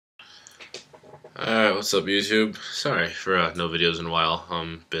Alright, what's up YouTube? Sorry for no videos in a while.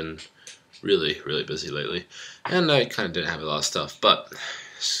 Been really busy lately, and I kind of didn't have a lot of stuff, but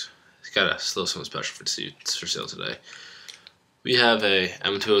it's got a little something special for sale today. We have a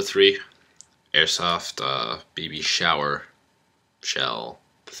M203 Airsoft BB shower shell.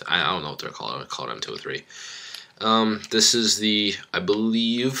 I don't know what they're called. I would call it M203. This is the, I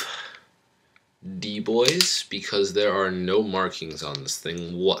believe, D-Boys, because there are no markings on this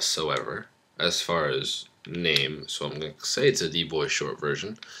thing whatsoever as far as name, so I'm going to say it's a D-Boy short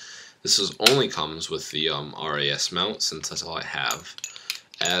version. This only comes with the RAS mount, since that's all I have.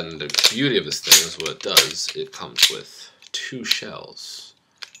 And the beauty of this thing is what it does, it comes with two shells.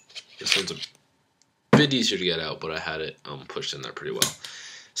 This one's a bit easier to get out, but I had it pushed in there pretty well.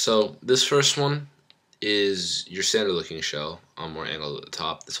 So this first one is your standard looking shell, more angled at the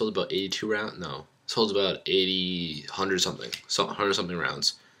top. This holds about 82 rounds. No, this holds about 80, 100 something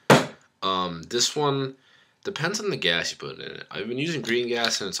rounds. This one depends on the gas you put in it. I've been using green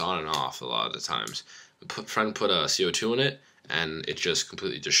gas and it's on and off a lot of the times. Trying to put CO2 in it and it just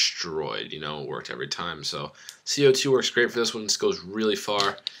completely destroyed. It worked every time. So CO2 works great for this one. This goes really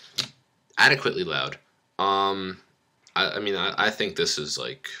far, adequately loud. I think this is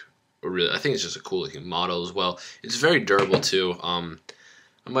like I think it's just a cool looking model as well. It's very durable too. I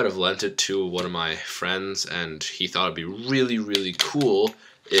might have lent it to one of my friends and he thought it'd be really cool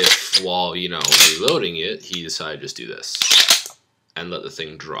if while, reloading it, he decided to just do this and let the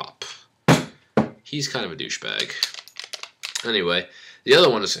thing drop. He's kind of a douchebag. Anyway, the other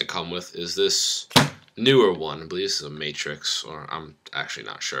one it's going to come with is this newer one. I believe this is a Matrix, or I'm actually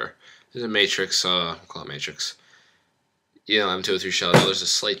not sure. This is a Matrix, we'll call it Matrix. M203 shell. Now there's a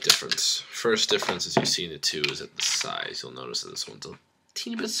slight difference. First difference, as you see in the two, is at the size. You'll notice that this one's a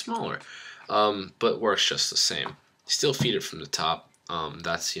teeny bit smaller, but works just the same. You still feed it from the top.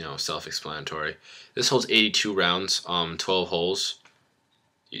 That's self-explanatory. This holds 82 rounds, 12 holes.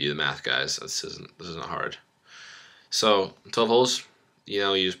 You do the math, guys. This isn't hard. So 12 holes.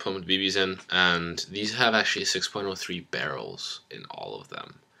 You just put them with BBs in, and these have actually 6.03 barrels in all of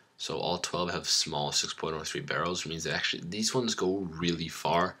them. So all 12 have small 6.03 barrels, which means that actually these ones go really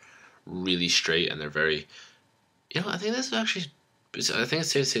far, really straight, and they're very. I think this is actually. I think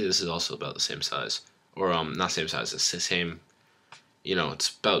it's safe to say this is also about the same size, or not same size. It's the same.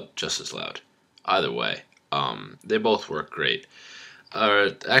 It's about just as loud. Either way, they both work great.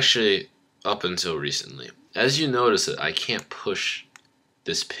 Actually, up until recently. As you notice it, I can't push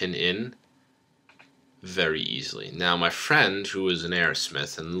this pin in very easily. Now, my friend, who is an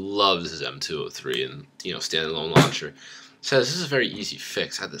airosmith and loves his M203 and, standalone launcher, says this is a very easy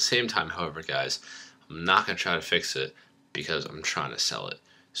fix. At the same time, however, guys, I'm not going to try to fix it because I'm trying to sell it.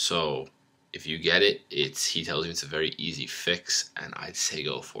 So if you get it, he tells me it's a very easy fix, and I'd say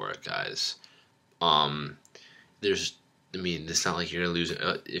go for it, guys. It's not like you're gonna lose it.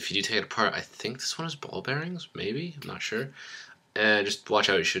 If you do take it apart, I think this one has ball bearings, maybe. I'm not sure. And just watch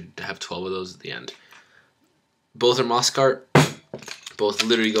out. You should have 12 of those at the end. Both are Moscart. Both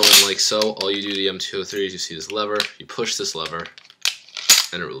literally go in like so. All you do to the M203 is you see this lever. You push this lever,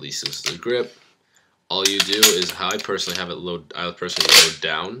 and it releases the grip. All you do is how I personally have it load. I personally load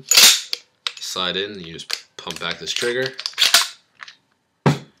down. Slide in, and you just pump back this trigger.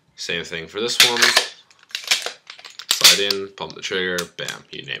 Same thing for this one. Slide in, pump the trigger, bam,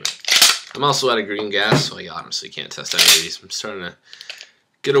 you name it. I'm also out of green gas, so I honestly can't test any of these. I'm starting to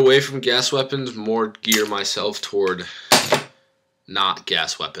get away from gas weapons, more gear myself toward not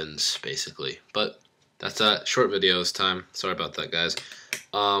gas weapons, basically. But that's a short video this time. Sorry about that, guys.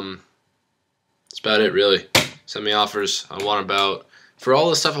 That's about it, really. Send me offers. For all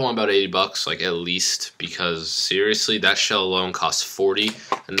this stuff, I want about 80 bucks, like at least, because seriously, that shell alone costs 40,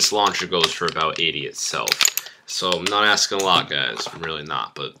 and this launcher goes for about 80 itself. So I'm not asking a lot, guys. I'm really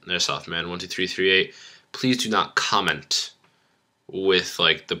not. But Airsoft man 12338, please do not comment with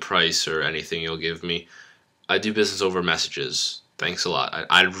like the price or anything you'll give me. I do business over messages. Thanks a lot.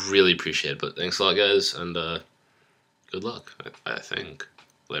 I'd really appreciate it. But thanks a lot, guys, and good luck. I think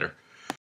later.